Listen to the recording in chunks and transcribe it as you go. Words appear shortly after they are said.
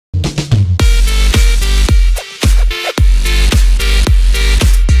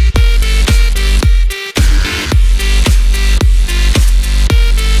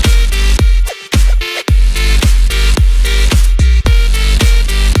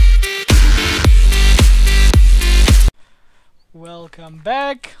Welcome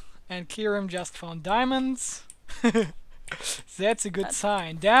back. And Kirim just found diamonds. That's a good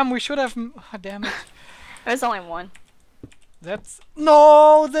sign. Damn, we should have. Damn it. There's only one. That's.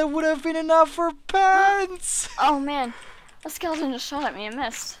 No! That would have been enough for pants! Oh man. A skeleton just shot at me and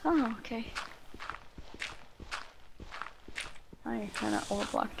missed. Oh, okay. I kinda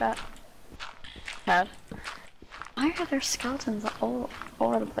overblocked that. Bad. Why are there skeletons all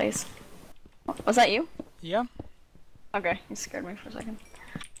over the place? Was that you? Yeah. Okay, you scared me for a second.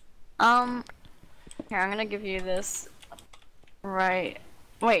 Here, I'm gonna give you this. Right.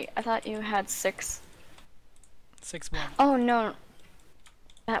 Wait, I thought you had 6. 6-1. Oh no.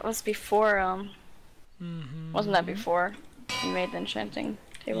 That was before, wasn't that Mm-hmm. before you made the enchanting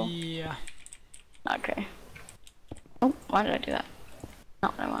table? Yeah. Okay. Oh, why did I do that?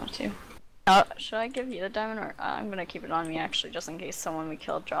 Not what I wanted to. Should I give you the diamond, or I'm gonna keep it on me actually, just in case someone we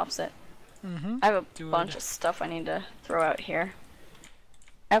killed drops it. Mm-hmm. I have a Do bunch it. of stuff I need to throw out here.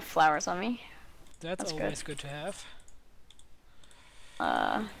 I have flowers on me. That's That's always good to have.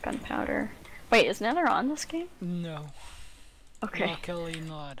 Gunpowder. Wait, is Nether on this game? No. Okay. Luckily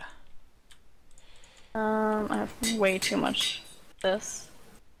not. I have way too much of this.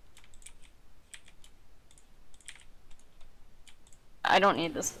 I don't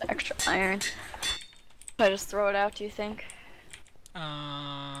need this extra iron. Should I just throw it out, do you think?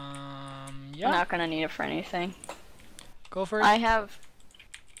 Yeah. I'm not gonna need it for anything. Go for it. I have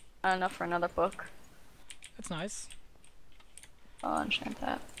enough for another book. That's nice. I'll enchant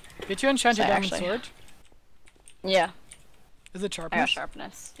that. Did you enchant your So diamond actually- sword? Yeah, Is it I got sharpness?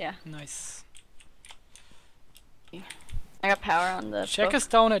 sharpness. Yeah. Nice. I got power on the Check book. is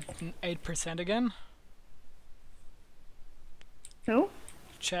down at 8% again. Who?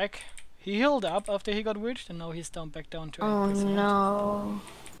 Check. He healed up after he got witched, and now he's down back down to 8%. Oh no.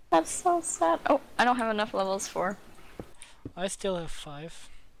 That's so sad. Oh, I don't have enough levels for. I still have 5.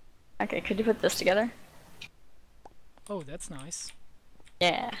 Okay, could you put this together? Oh, that's nice.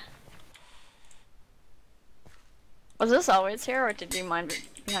 Yeah. Was this always here, or did you mine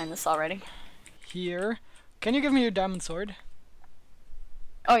behind this already? Here. Can you give me your diamond sword?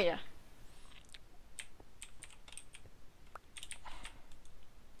 Oh yeah.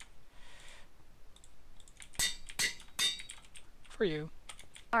 For you.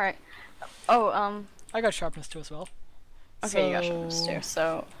 Alright. Oh, I got sharpness too as well. okay, you got sharpness So- too,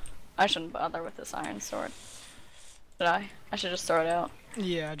 so I shouldn't bother with this iron sword. Should I? I should just throw it out.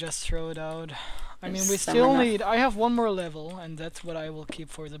 Yeah, just throw it out. I mean, It's we summer still now. need. I have one more level, and that's what I will keep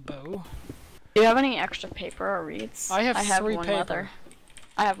for the bow. Do you have any extra paper or reeds? I have 3 one paper. leather.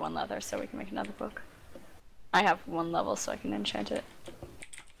 I have 1 leather, so we can make another book. I have 1 level, so I can enchant it.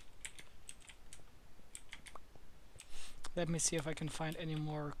 Let me see if I can find any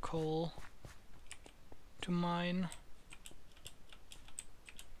more coal to mine.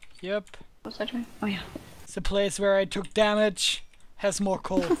 Yep. What's that doing? Oh yeah. It's the place where I took damage. Has more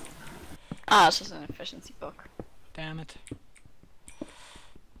coal. Ah, it's just an efficiency book. Damn it.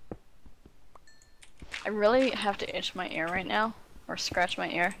 I really have to itch my ear right now, or scratch my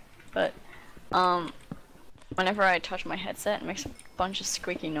ear, but whenever I touch my headset, it makes a bunch of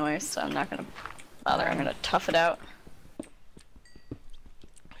squeaky noise, so I'm not gonna bother. I'm gonna tough it out.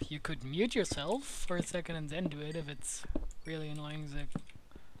 You could mute yourself for a second and then do it if it's really annoying.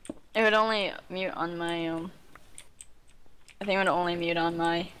 It would only mute on my I think it would only mute on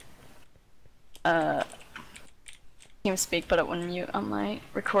my TeamSpeak, but it wouldn't mute on my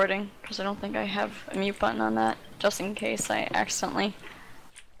recording, because I don't think I have a mute button on that, just in case I accidentally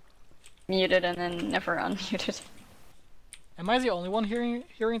muted and then never unmuted. Am I the only one hearing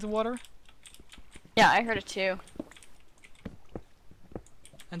the water? Yeah, I heard it too.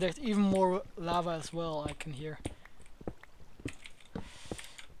 And there's even more lava as well I can hear.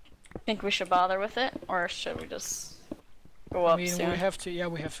 Think we should bother with it, or should we just go I up mean, soon? we have to. Yeah,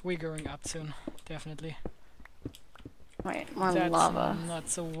 we're going up soon, definitely. Wait, more That's lava. not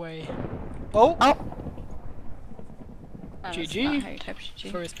the way. Oh, Oh! That is GG. not how you type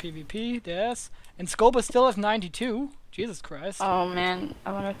GG. first PvP. Yes, and Scope is still at 92. Jesus Christ. Oh man,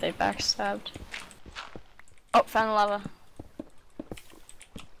 I wonder if they backstabbed. Oh, found the lava.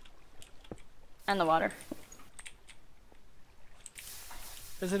 And the water.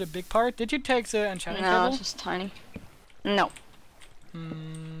 Is it a big part? Did you take the enchanting No, table? it's just tiny. No.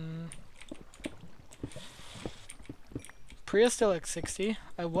 Hmm. Priya's still at 60.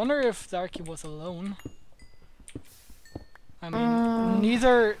 I wonder if Darky was alone. I mean,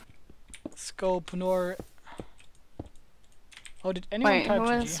 neither Scope nor... Oh, did anyone Wait, type who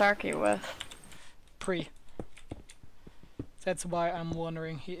GG? is Sarky with? Pri. That's why I'm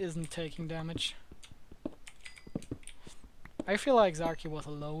wondering he isn't taking damage. I feel like Zaki was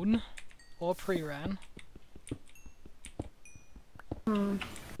alone or pre-ran.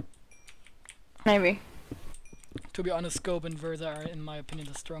 Maybe. To be honest, Scope and Verza are, in my opinion,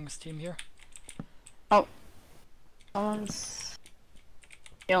 the strongest team here. Oh. Someone's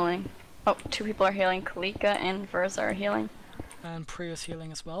healing. Oh, 2 people are healing. Kalika and Verza are healing. And Prius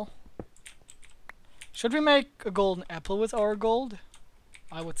healing as well. Should we make a golden apple with our gold?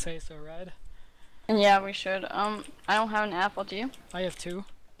 I would say so, right? Yeah, we should. I don't have an apple, do you? I have 2.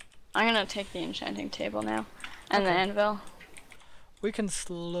 I'm gonna take the enchanting table now. And the Okay. anvil. We can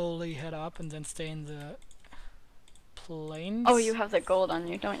slowly head up and then stay in the plains. Oh, you have the gold on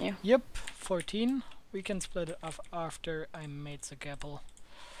you, don't you? Yep, 14. We can split it off after I made the apple.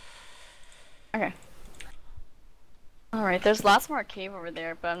 Okay. Alright, there's lots more cave over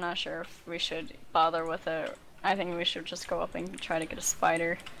there, but I'm not sure if we should bother with it. I think we should just go up and try to get a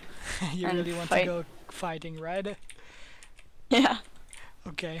spider. You And really want fight. to go fighting, right? Yeah.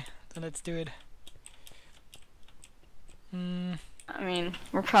 Okay, then let's do it. I mean,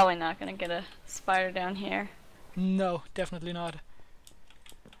 we're probably not gonna get a spider down here. No, definitely not.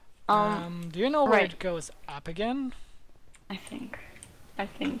 Um, Do you know where right. it goes up again? I think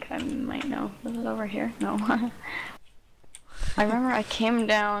I might know. Is it over here? No. I remember I came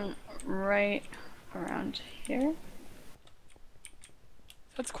down right around here.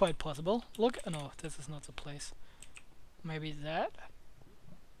 That's quite possible. Look, no, this is not the place. Maybe that?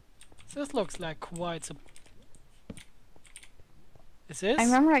 This looks like quite a... Is this? I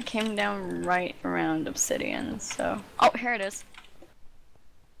remember I came down right around obsidian, so... Oh, here it is.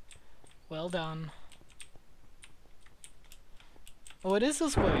 Well done. Oh, it is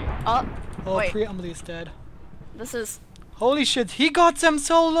this way. Oh, Oh, wait. Pre-Amelie is dead. This is Holy shit, he got them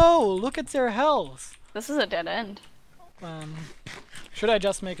so low! Look at their health! a dead end. Should I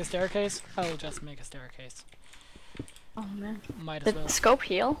just make a staircase? I will just make a staircase. Oh man. Might as Did well. Scope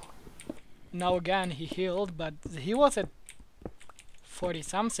heal? Now again, he healed, but he was at 40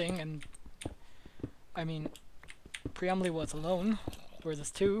 something, and I mean, Pre-Amelie was alone versus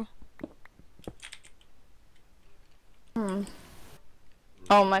 2.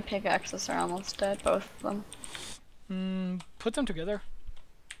 Oh, my pickaxes are almost dead, both of them. Put them together.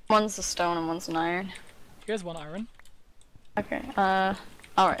 One's a stone and one's an iron. Here's 1 iron. Okay,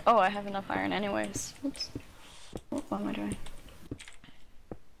 alright. Oh, I have enough iron anyways. Oops. What am I doing?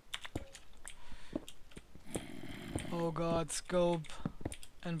 Oh god, Scope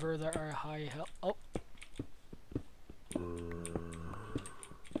and Verda are high health. Oh.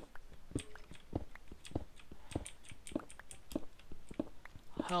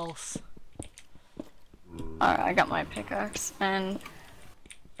 Health. Alright, I got my pickaxe and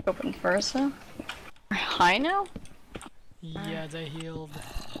open Versa. Are high now? Yeah, they healed.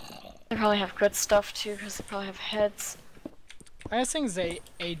 They probably have good stuff too, because they probably have heads. I think they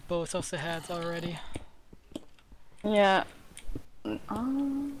ate both of the heads already. Yeah. They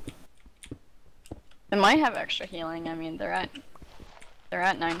might have extra healing. I mean, they're at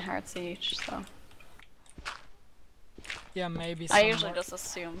 9 hearts each, so. Yeah, maybe I some usually more. just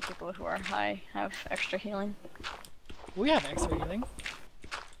assume people who are high have extra healing. We have extra healing.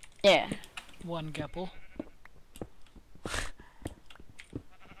 Yeah. 1 gapple.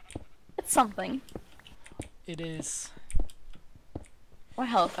 It's something. It is. What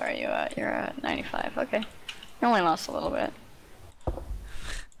health are you at? You're at 95. Okay. You only lost a little bit.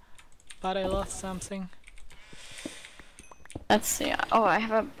 But I lost something. Let's see. Oh, I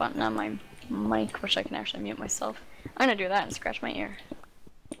have a button on my mic, which I can actually mute myself. I'm gonna do that and scratch my ear.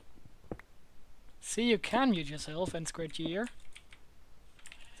 See, you can mute yourself and scratch your ear.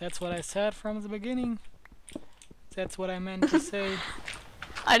 That's what I said from the beginning. That's what I meant to say.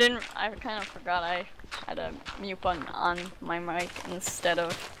 I kind of forgot I had a mute button on my mic instead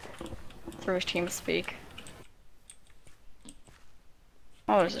of through TeamSpeak.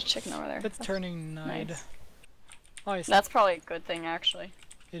 Oh, there's a chicken over there. It's turning night. nice. Oh, I see. That's probably a good thing, actually.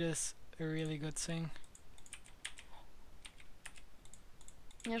 It is a really good thing.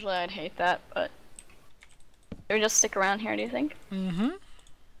 Usually I'd hate that, but... Should we just stick around here, do you think? Mm-hmm.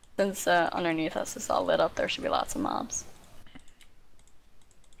 Since underneath us is all lit up, there should be lots of mobs.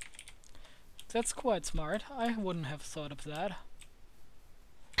 That's quite smart. I wouldn't have thought of that.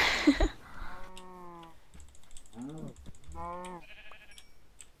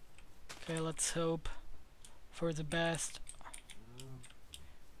 Okay, let's hope for the best.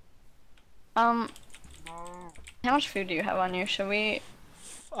 How much food do you have on you? Should we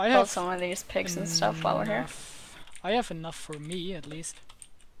I kill have some of these pigs and stuff while we're here? I have enough for me, at least.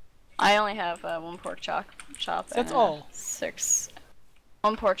 I only have 1 pork chop. That's and, all.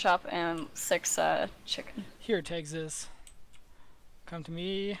 1 pork chop and 6 chicken. Here, take this. come to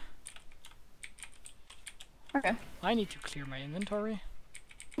me. Okay. I need to clear my inventory.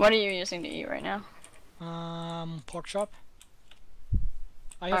 What are you using to eat right now? Pork chop.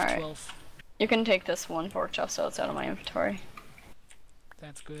 I have Alright. 12. You can take this one pork chop so it's out of my inventory.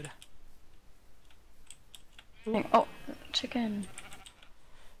 That's good. Oh, chicken.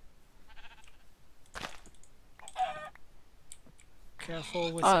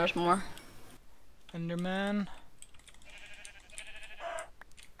 Careful with Oh, there's more. Enderman.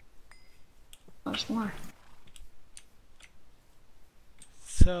 There's more.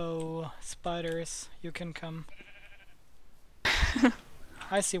 So, spiders, you can come.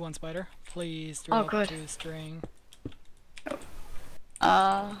 I see one spider. Please drop good. to string.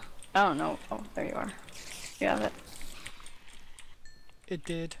 I don't know. Oh, there you are. You have it. It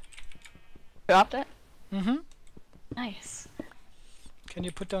did. Dropped it? Mm-hmm. Nice. Can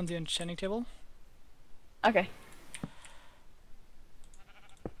you put down the enchanting table? Okay.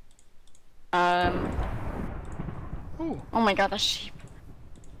 Ooh. Oh my god, that sheep.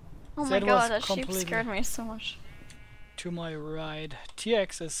 Oh my That god, was that sheep completely- scared me so much. To my right.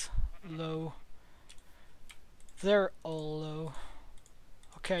 TX is low. They're all low.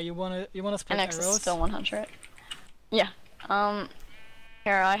 Okay, you wanna split NX is arrows? still 100. Yeah.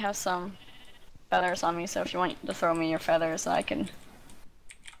 Here, I have some feathers on me, so if you want to throw me your feathers, I can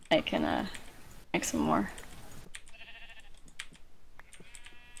make some more.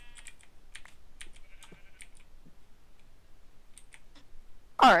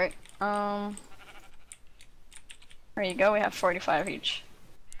 Alright, there you go, we have 45 each.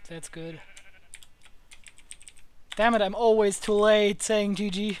 That's good. Damn it, I'm always too late saying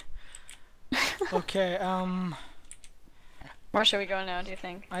GG. Okay, Where should we go now, do you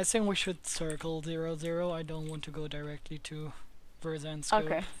think? I think we should circle 0, 0. I don't want to go directly to Versa and Scope.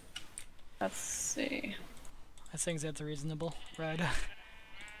 Okay. Let's see. I think that's reasonable, right?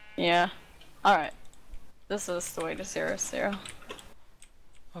 Yeah. Alright. This is the way to 0, 0.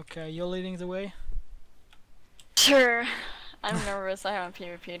 Okay, you're leading the way. Sure. I'm nervous, I haven't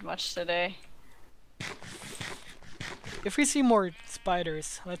PvP'd much today. If we see more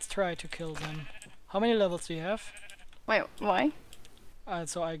spiders, let's try to kill them. How many levels do you have? Wait, why?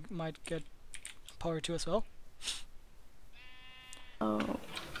 So I might get power 2 as well. Oh.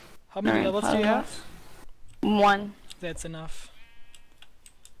 How many Alright, levels do you have? 1. That's enough.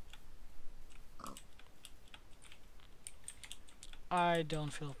 I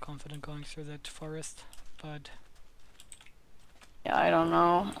don't feel confident going through that forest, but Yeah, I don't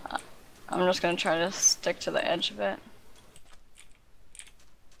know. I'm just gonna try to stick to the edge of it.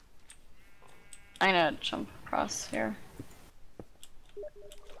 I'm gonna jump across here.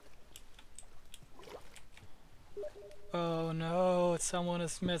 oh no, someone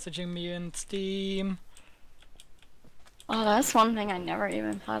is messaging me in Steam. Oh, that's one thing I never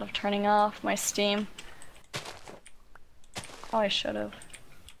even thought of turning off, my Steam. Oh, I should've.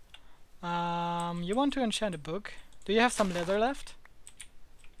 You want to enchant a book? Do you have some leather left?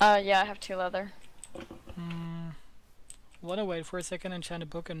 Yeah, I have 2 leather. Wanna wait for a second, enchant a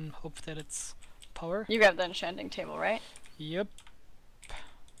book and hope that it's power? You got the enchanting table, right? Yep,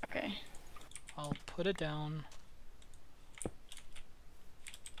 Okay. I'll put it down.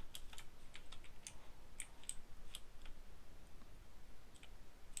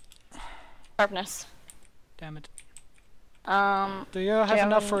 Sharpness. Damn it. Do Do you have have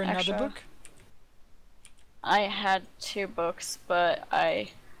enough an for another extra? book? I had 2 books, but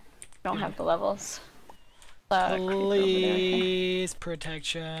I don't have the levels. Creep over there, I think. Please,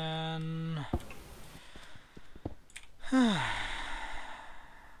 protection.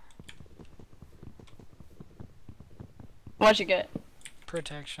 What'd you get?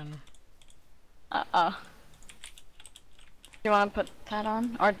 Protection. Do you want to put that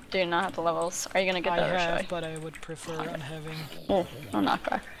on? Or do you not have the levels? Are you gonna get I that or should have, I? but I would prefer on having. Oh, no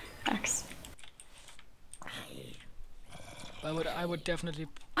knockback. Axe. I would definitely.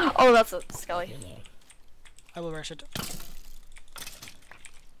 Oh, that's a Skelly. I will rush it.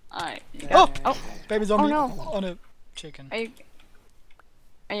 Alright. Oh! Oh, Baby zombie no. on a chicken.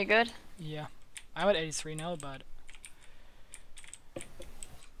 are you good? Yeah. I'm at 83 now, but.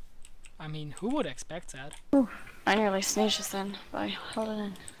 I mean, who would expect that? I nearly sneezed just then, but I held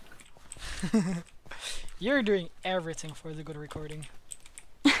it in. You're doing everything for the good recording.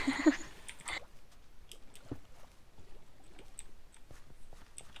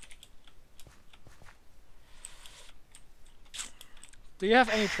 Do you have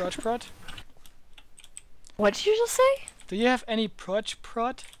any prot? What did you just say? Do you have any prot?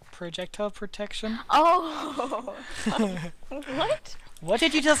 Projectile protection? Oh! What? What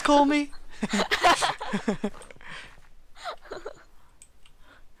did you just call me?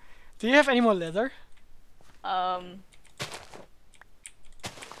 Do you have any more leather? No,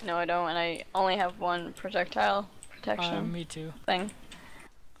 I don't, and I only have one projectile protection Me too. thing.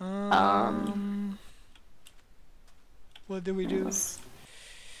 What do we do? This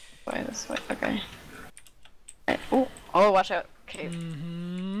way, okay. Right. Oh, watch out. Cave.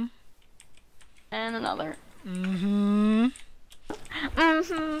 Mm-hmm. And another. Mm-hmm.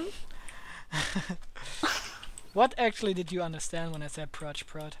 Mm-hmm. What actually did you understand when I said prod?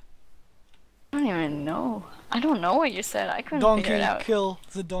 I don't even know. I don't know what you said. I couldn't Donkey, figure it out. kill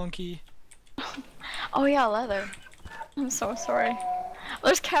the donkey. Oh yeah, leather. I'm so sorry.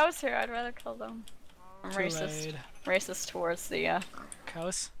 There's cows here. I'd rather kill them. I'm Too racist. late. Racist towards the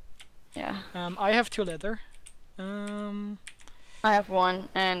Cows. yeah. I have 2 leather. I have one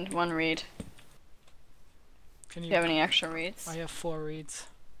and one reed. Can Do you have any extra reeds? I have 4 reeds.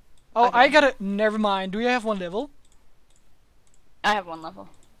 Oh, Okay. I gotta. Never mind. Do you have 1 level? I have 1 level.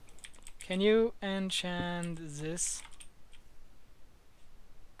 Can you enchant this?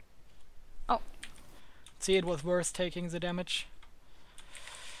 Oh. See, it was worth taking the damage.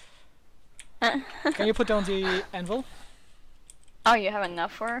 Can you put down the anvil? Oh, you have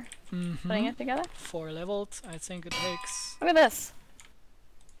enough for putting Mm-hmm. it together? 4 levels. I think it takes. Look at this.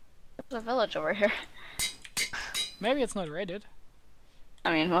 There's a village over here. Maybe it's not rated.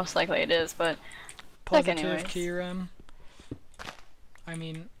 I mean, most likely it is, but Look Positive anyways. Kieran. I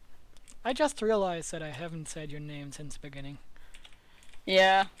mean, I just realized that I haven't said your name since the beginning.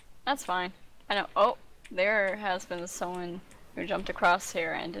 yeah, that's fine. I know. Oh, there has been someone who jumped across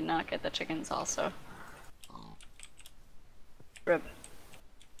here and did not get the chickens also. Rip.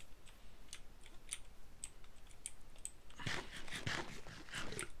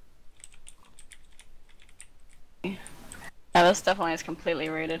 Yeah, this definitely is completely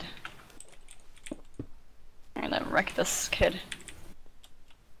rated. I'm gonna wreck this kid.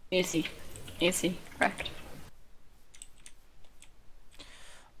 Easy. Easy. Wrecked.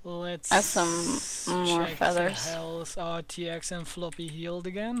 Let's Have some more check feathers. The health. Oh, TX and Floppy healed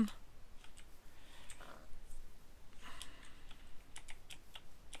again.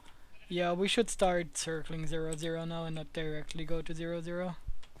 Yeah, we should start circling 0-0 now and not directly go to 0-0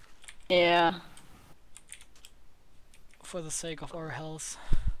 Yeah. for the sake of our health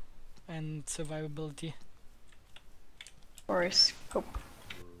and survivability. Horoscope.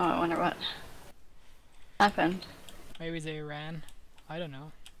 Oh, I wonder what happened. Maybe they ran. I don't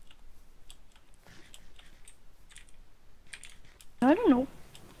know. I don't know.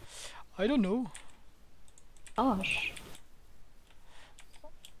 I don't know. Gosh.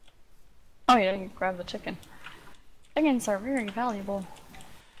 Oh, you didn't grab the chicken. Chickens are very valuable.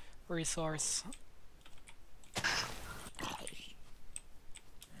 Resource.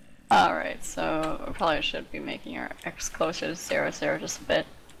 Alright, so we probably should be making our X closer to 0-0 just a bit.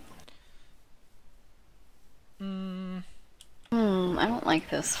 I don't like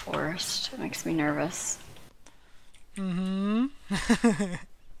this forest. It makes me nervous. Mm-hmm.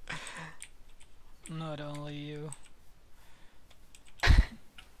 Not only you.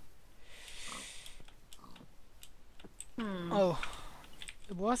 Oh,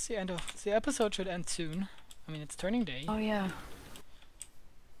 it was the end of the episode. Should end soon. I mean, it's turning day. Oh yeah.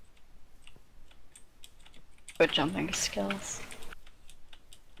 Good jumping skills.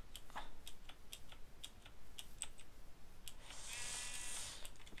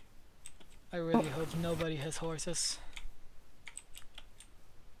 I really hope nobody has horses.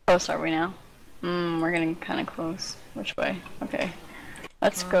 Close are we now? We're getting kind of close. Which way? Okay.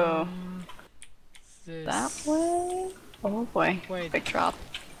 Let's go This that way. Oh boy. Wait. Big drop.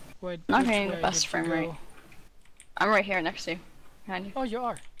 Wait, Not which getting the way best did you frame rate. go? I'm right here next to you. Behind you. Oh, you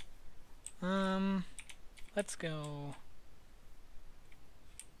are. Let's go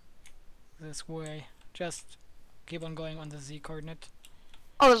this way. Just keep on going on the Z coordinate.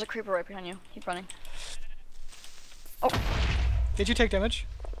 Oh, there's a creeper right behind you. Keep running. Oh. Did you take damage?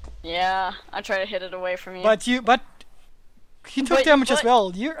 Yeah, I try to hit it away from you. But he took Wait, damage as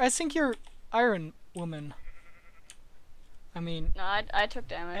what? well. I think you're Iron Woman. I mean, No, I took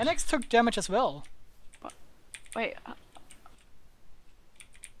damage. NX took damage as well. Wait.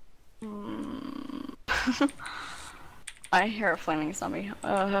 I hear a flaming zombie.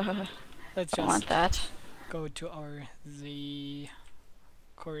 Let's I want just that. go to our Z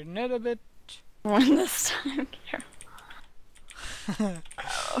coordinate a bit. When this time, Carol.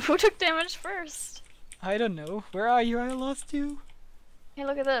 Who took damage first? I don't know. Where are you? I lost you. Hey,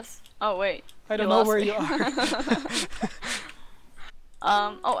 look at this. Oh wait. I don't You know lost where me. you are.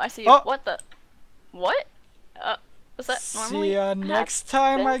 Oh, I see you. Oh. What the? What? Was that normally? See ya next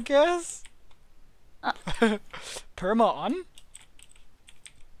time, I guess. Uh. Perma on?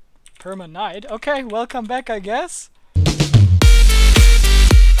 Perma Knight. Okay, welcome back, I guess.